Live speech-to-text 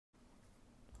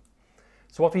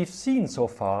So what we've seen so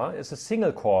far is a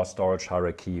single core storage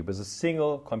hierarchy with a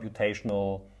single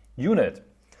computational unit.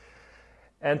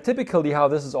 And typically how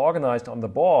this is organized on the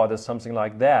board is something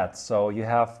like that. So you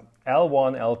have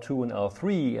L1, L2, and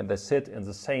L3, and they sit in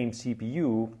the same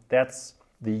CPU. That's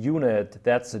the unit,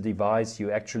 that's the device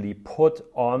you actually put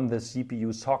on the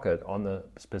CPU socket on the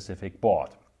specific board.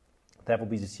 That will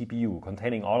be the CPU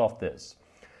containing all of this.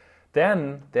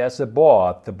 Then there's a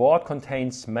board. The board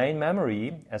contains main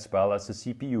memory as well as the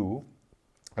CPU.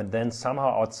 And then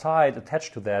somehow outside,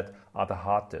 attached to that, are the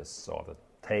hard disks or the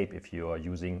tape if you are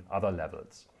using other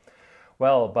levels.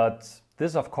 Well, but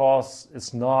this of course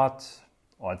is not,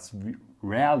 or it's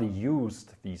rarely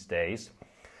used these days,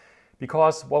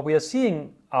 because what we are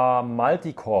seeing are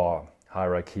multi-core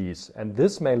hierarchies, and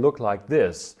this may look like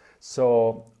this.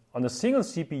 So on a single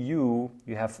CPU,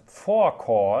 you have 4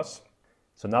 cores.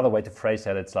 So another way to phrase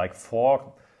that, it's like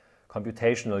 4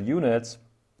 computational units.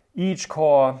 Each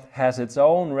core has its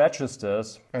own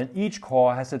registers, and each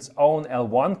core has its own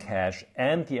L1 cache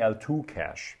and the L2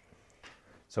 cache.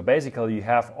 So basically you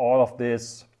have all of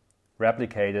this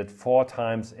replicated 4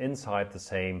 times inside the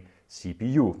same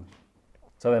CPU.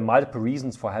 So there are multiple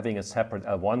reasons for having a separate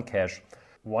L1 cache.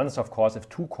 One is, of course, if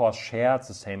 2 cores shared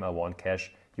the same L1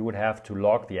 cache, you would have to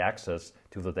log the access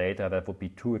to the data. That would be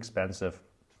too expensive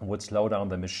and would slow down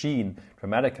the machine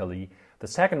dramatically. The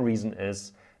second reason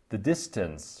is the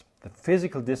distance. The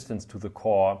physical distance to the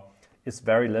core is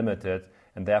very limited,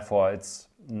 and therefore it's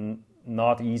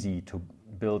not easy to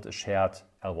build a shared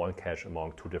L1 cache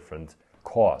among 2 different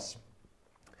cores.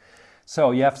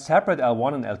 So you have separate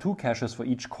L1 and L2 caches for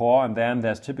each core, and then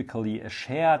there's typically a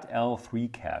shared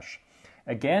L3 cache.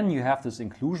 Again, you have this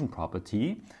inclusion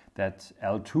property that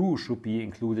L2 should be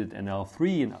included in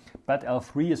L3, but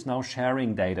L3 is now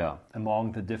sharing data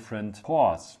among the different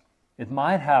cores. It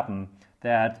might happen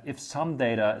that if some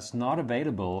data is not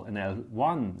available in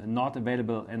L1 and not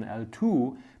available in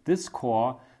L2, this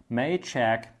core may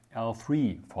check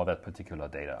L3 for that particular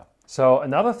data. So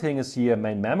another thing is here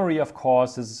main memory, of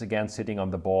course. This is again sitting on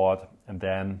the board, and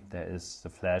then there is the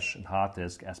flash and hard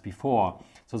disk as before.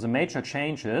 So the major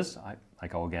changes, I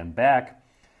go again back,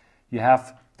 you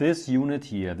have this unit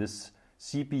here, this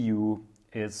CPU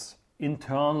is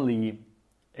internally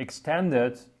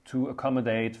extended to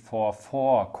accommodate for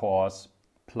 4 cores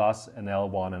plus an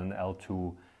L1 and an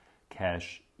L2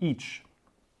 cache each.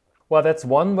 Well, that's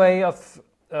one way of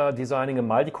designing a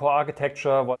multi-core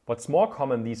architecture. What's more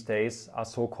common these days are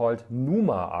so-called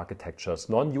NUMA architectures,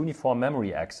 non-uniform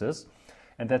memory access.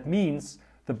 And that means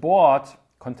the board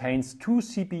contains 2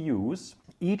 CPUs,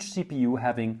 each CPU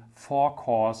having 4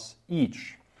 cores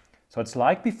each. So it's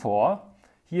like before.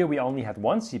 Here we only had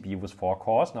 1 CPU with 4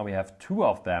 cores, now we have 2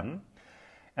 of them.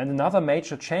 And another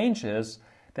major change is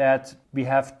that we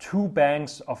have 2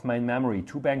 banks of main memory,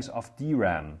 2 banks of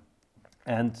DRAM.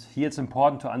 And here it's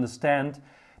important to understand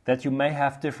that you may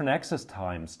have different access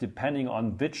times depending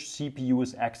on which CPU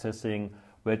is accessing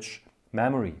which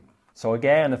memory. So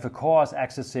again, if a core is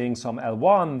accessing some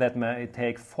L1, that may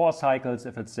take 4 cycles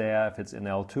if it's there. If it's in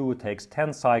L2, it takes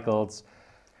 10 cycles.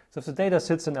 So if the data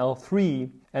sits in L3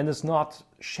 and is not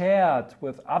shared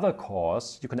with other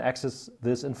cores, you can access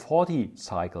this in 40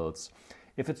 cycles.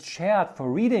 If it's shared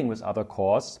for reading with other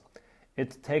cores,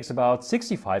 it takes about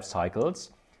 65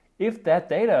 cycles. If that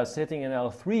data sitting in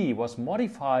L3 was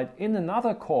modified in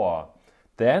another core,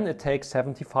 then it takes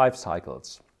 75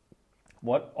 cycles.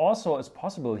 What also is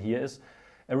possible here is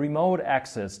a remote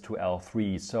access to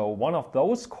L3. So one of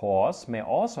those cores may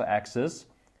also access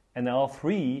an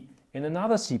L3 in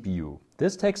another CPU.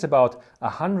 This takes about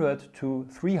 100 to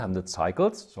 300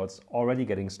 cycles, so it's already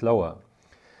getting slower.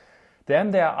 Then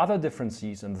there are other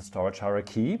differences in the storage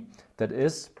hierarchy. That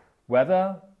is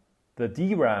whether the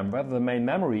DRAM, whether the main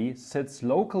memory sits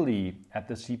locally at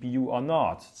the CPU or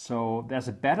not. So there's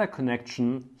a better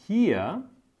connection here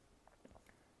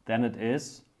than it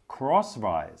is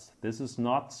crosswise. This is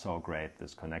not so great,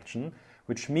 this connection,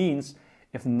 which means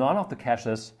if none of the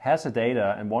caches has the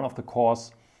data and one of the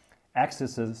cores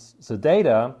accesses the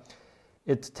data,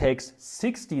 it takes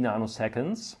 60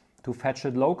 nanoseconds to fetch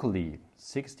it locally.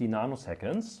 60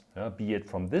 nanoseconds, be it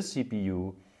from this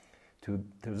CPU to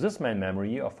this main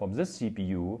memory or from this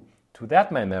CPU to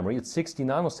that main memory, it's 60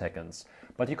 nanoseconds.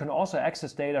 But you can also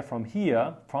access data from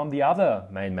here, from the other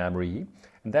main memory,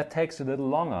 and that takes a little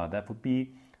longer. That would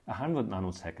be 100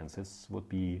 nanoseconds.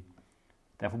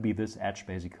 That would be this edge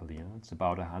basically. It's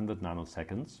about 100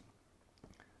 nanoseconds.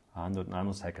 100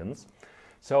 nanoseconds.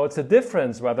 So it's a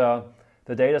difference whether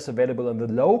the data is available in the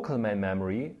local main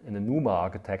memory in the NUMA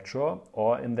architecture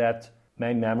or in that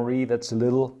main memory that's a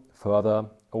little further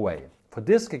away. For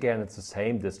disk, again, it's the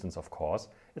same distance, of course.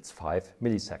 It's 5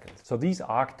 milliseconds. So these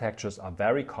architectures are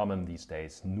very common these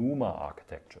days, NUMA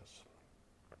architectures.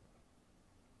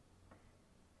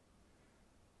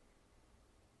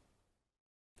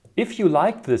 If you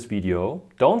liked this video,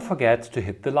 don't forget to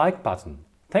hit the like button.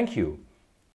 Thank you.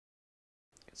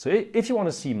 So if you want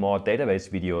to see more database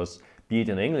videos, be it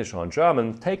in English or in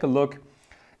German, take a look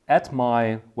at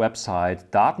my website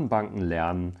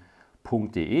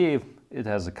datenbankenlernen.de. It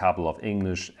has a couple of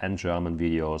English and German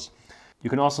videos. You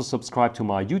can also subscribe to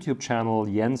my YouTube channel,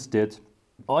 Jens Did,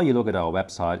 or you look at our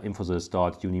website,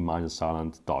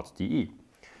 infosys.uni-saarland.de.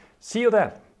 See you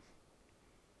there!